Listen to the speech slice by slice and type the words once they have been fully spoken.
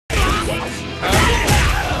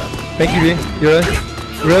Thank you, B. You really?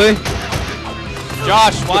 Really?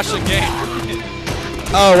 Josh, watch the game.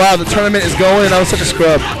 Oh wow, the tournament is going and I was such a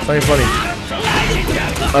scrub. It's not even funny.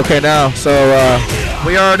 Okay, now, so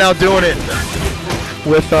we are now doing it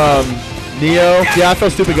with Neo. Yeah, I feel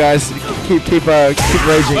stupid, guys. Keep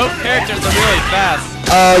raging. Both characters are really fast.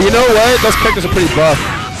 You know what? Those characters are pretty buff.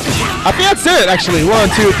 I think that's it, actually. 1,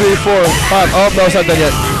 2, 3, 4, 5. Oh no, it's not done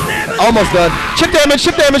yet. Almost done. Chip damage,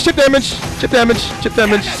 chip damage, chip damage, chip damage, chip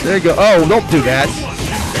damage. There you go. Oh, don't do that.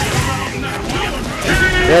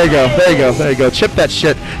 There you go, there you go, there you go. Chip that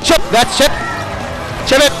shit. Chip that shit.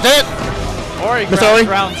 Chip it, damn it. Ori Mr. Ori.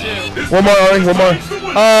 round 2. One more, Ori, one more.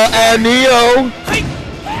 And Neo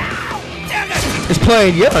is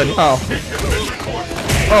playing. Yeah, wow.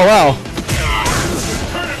 Oh, wow.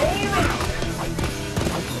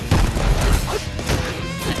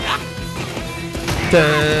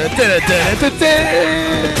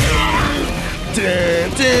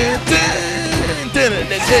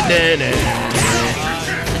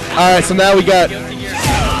 Alright, so now we got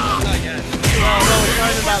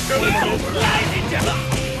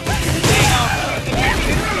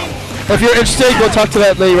if you're interested, go talk to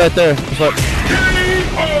that lady right there.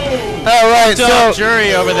 Alright, so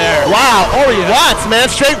Jury over there. Wow, Ori Watts, man,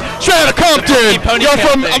 straight out of Compton. Yo,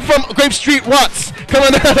 I'm from Grape Street Watts. Come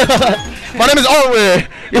on. My name is Ori.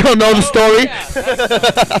 You don't know the story.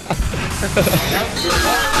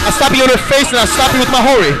 I slap you in the face and I slap you with my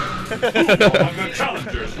Hori.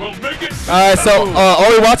 Alright, so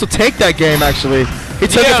Ori Watts will take that game actually. He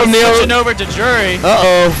took it from Neo. Switching over to Jury.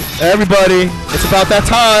 Uh-oh, everybody, it's about that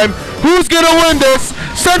time. Who's gonna win this?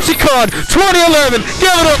 SensiCon 2011. Give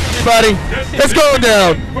it up, everybody. It's going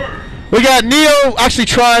down. We got Neo actually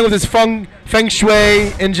trying with his Feng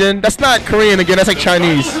Shui engine. That's not Korean again, that's like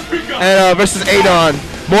Chinese. And versus Adon.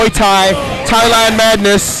 Muay Thai, Thailand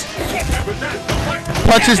madness.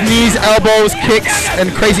 Punches, knees, elbows, kicks,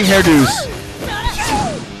 and crazy hairdos.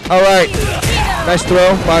 Alright. Nice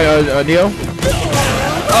throw by Neo.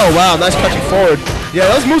 Oh wow, nice catching forward. Yeah,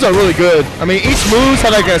 those moves are really good. I mean, each moves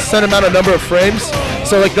have like a set amount of number of frames.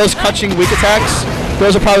 So like those catching weak attacks,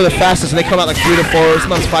 those are probably the fastest, and they come out like 3 to 4,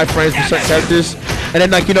 sometimes 5 frames for certain characters. And then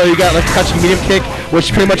like, you know, you got like catching medium kick,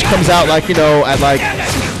 which pretty much comes out like, you know, at like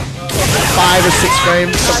 5 or 6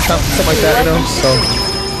 frames, something like that, you know.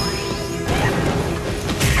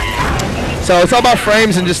 So it's all about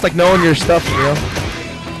frames and just like knowing your stuff, you know.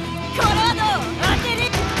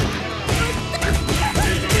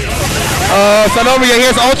 Sanomi,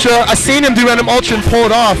 here's Ultra. I seen him do random Ultra and pull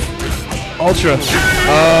it off. Ultra.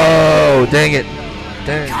 Oh, dang it.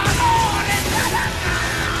 Dang.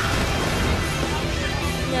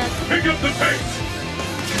 Pick up the pace.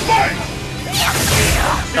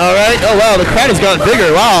 Alright. Oh, wow. The crowd has gotten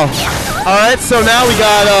bigger. Wow. Alright, so now we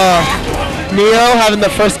got Neo having the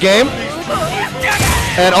first game.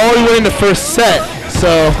 And Ori winning the first set.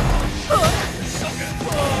 So.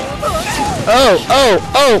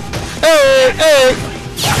 Oh.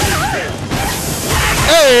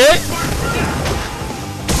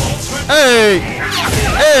 Hey!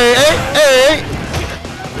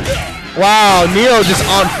 Wow, Neo just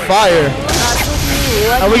on fire.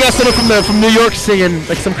 And we got someone from New York singing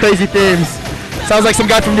like some crazy themes. Sounds like some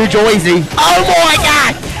guy from New Jersey. Oh my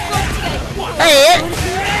God! Hey!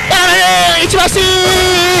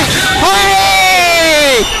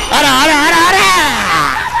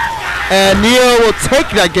 And Neo will take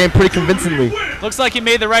that game pretty convincingly. Looks like he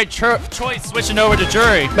made the right choice switching over to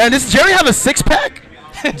Jury. Man, does Jerry have a 6-pack?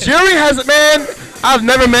 Jerry has it, man. I've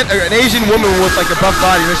never met an Asian woman with like a buff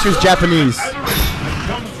body unless she was Japanese.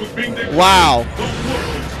 Wow.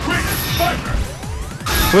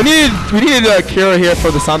 We needed Kira here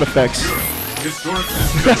for the sound effects.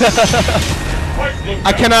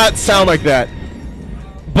 I cannot sound like that.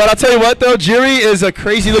 But I'll tell you what though, Jiri is a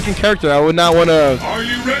crazy looking character. I would not want to. Are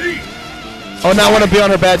you ready? I would not want to be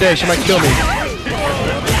on her bad day. She might kill me.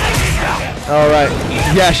 Alright.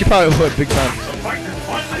 Yeah, she probably would, big time.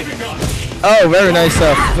 Oh, very nice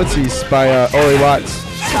footsies by Ori Watts.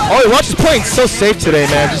 Ori Watts is playing so safe today,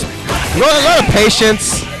 man. Just a lot of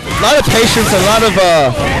patience. A lot of patience and a lot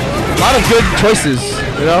of good choices,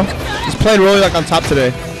 you know? He's playing really like on top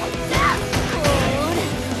today.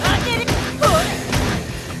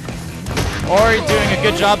 Ori doing a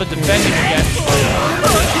good job of defending again.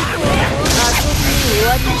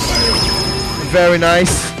 Very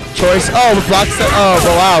nice choice. Oh, the blocks that. Oh,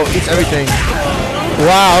 wow. Eats everything.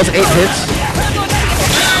 Wow, that was 8 hits.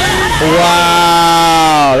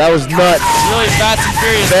 Wow, that was nuts. Really fast and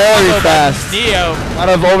furious. Very fast. Neo. A lot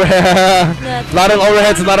of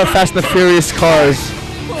overheads, a lot of Fast and the Furious cars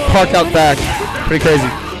parked out back. Pretty crazy.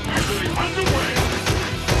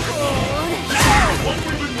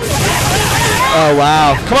 Oh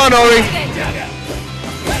wow! Come on, Ori.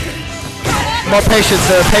 More patience,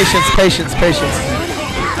 sir. Patience, patience, patience.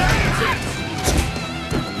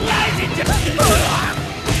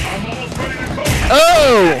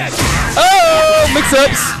 Oh! Oh!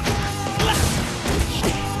 Mix-ups.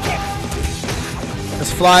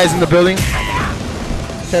 There's flies in the building.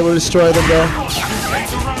 Okay, we'll destroy them though.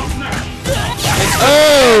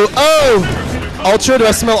 Oh! Oh! Ultra? Do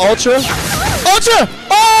I smell Ultra? Ultra!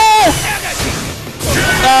 Oh!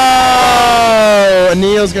 Oh!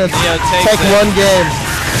 Neo's gonna take one game.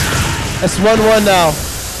 It's 1-1 now.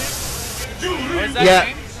 Yeah.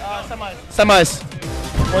 Semis.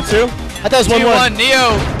 1-2? I thought it was 1-1. 2-1,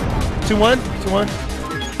 Neo. 2-1? 2-1?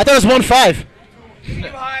 I thought it was 1-5.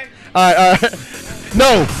 Alright,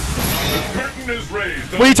 no!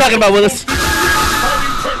 What are you talking about, Willis?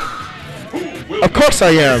 Of course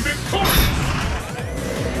I am.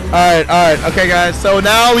 Alright, okay guys. So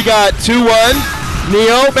now we got 2-1.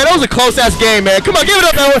 Neo. Man, that was a close-ass game, man. Come on, give it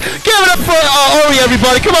up, man. Give it up for Ori,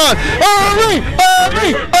 everybody. Come on. Ori!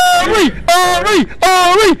 Ori! Ori! Ori!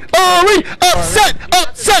 Ori! Ori! Upset!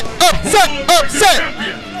 Upset! Upset! Upset!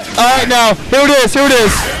 Alright, now. Here it is. Here it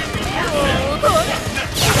is.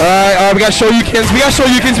 Alright, we gotta show Yukins. We gotta show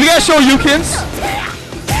Yukins. We gotta show Yukins.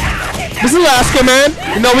 This is Alaska, man.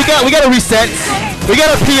 You know, we gotta reset. We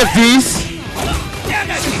got our PFDs.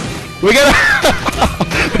 We got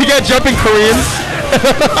we got jumping Koreans.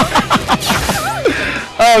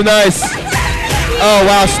 Oh, nice. Oh,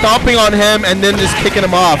 wow. Stomping on him and then just kicking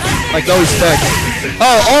him off. Like, no respect.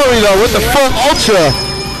 Oh, Ori, though, with the full Ultra.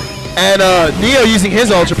 And Neo using his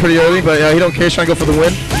Ultra pretty early, but he don't care. He's trying to go for the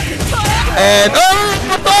win. And,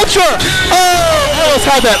 Ultra! Oh, almost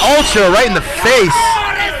had that Ultra right in the face.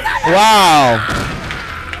 Wow.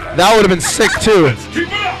 That would have been sick, too.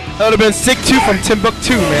 That would have been sick, too, from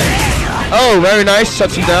Timbuktu, man. Oh, very nice.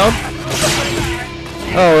 Shuts him down.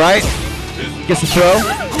 All right. Gets the throw.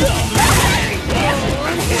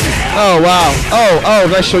 Oh, wow. Oh,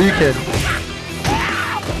 nice show you, kid.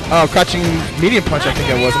 Oh, crouching medium punch, I think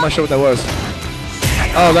that was. I'm not sure what that was.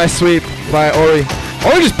 Oh, nice sweep by Ori.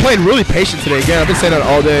 Ori just playing really patient today. Again, I've been saying that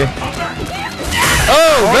all day.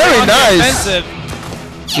 Oh, very nice.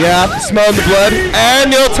 Yeah, smelling the blood.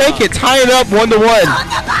 And he'll take it. Tie it up 1-1.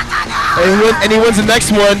 And he wins the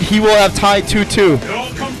next one. He will have tied 2-2. It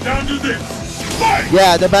all comes down to this.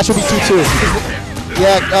 Yeah, the match will be 2-2.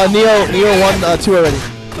 Yeah, Neo won 2 already.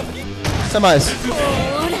 Semis.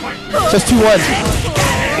 Just 2-1.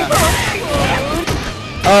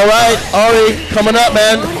 All right, Ori coming up,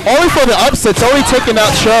 man. Ori for the upsets. Ori taking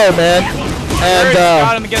out Cho, man. And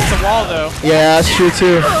got him against the wall, though. Yeah, that's true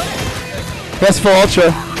too. That's for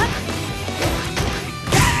Ultra.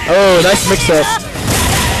 Oh, nice mix-up.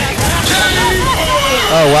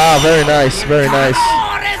 Oh wow, very nice, very nice.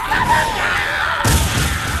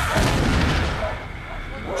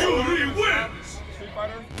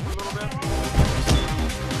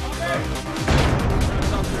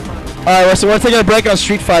 All right, so we're taking a break on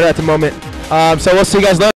Street Fighter at the moment. So we'll see you guys later.